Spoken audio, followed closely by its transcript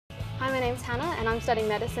Hi, my name's Hannah and I'm studying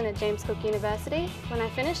medicine at James Cook University. When I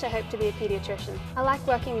finish, I hope to be a paediatrician. I like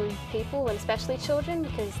working with people, and especially children,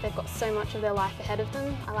 because they've got so much of their life ahead of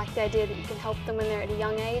them. I like the idea that you can help them when they're at a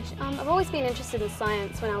young age. I've always been interested in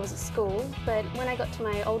science when I was at school, but when I got to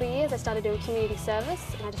my older years, I started doing community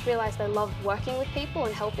service, and I just realised I loved working with people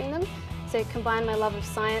and helping them. So combine my love of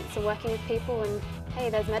science and working with people, and hey,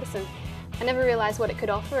 there's medicine. I never realised what it could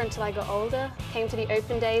offer until I got older, came to the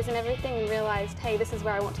open days and everything, and realised, hey, this is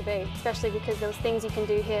where I want to be, especially because there was things you can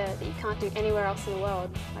do here that you can't do anywhere else in the world,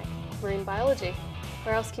 like marine biology.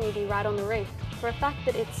 Where else can you be right on the reef? For a fact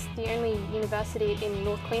that it's the only university in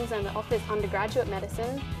North Queensland that offers undergraduate medicine,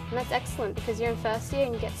 and that's excellent because you're in first year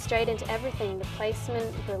and you get straight into everything, the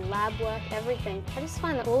placement, the lab work, everything. I just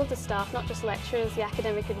find that all of the staff, not just lecturers, the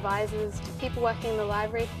academic advisors, people working in the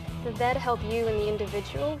library, they're there to help you and the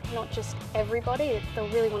individual, not just everybody. They'll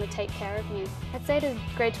really want to take care of you. I'd say to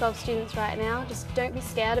grade 12 students right now, just don't be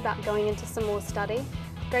scared about going into some more study.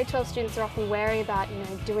 Grade 12 students are often wary about,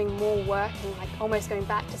 doing more work and almost going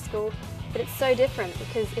back to school. But it's so different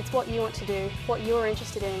because it's what you want to do, what you're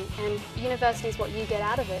interested in, and university is what you get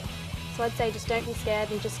out of it. So I'd say just don't be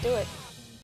scared and just do it.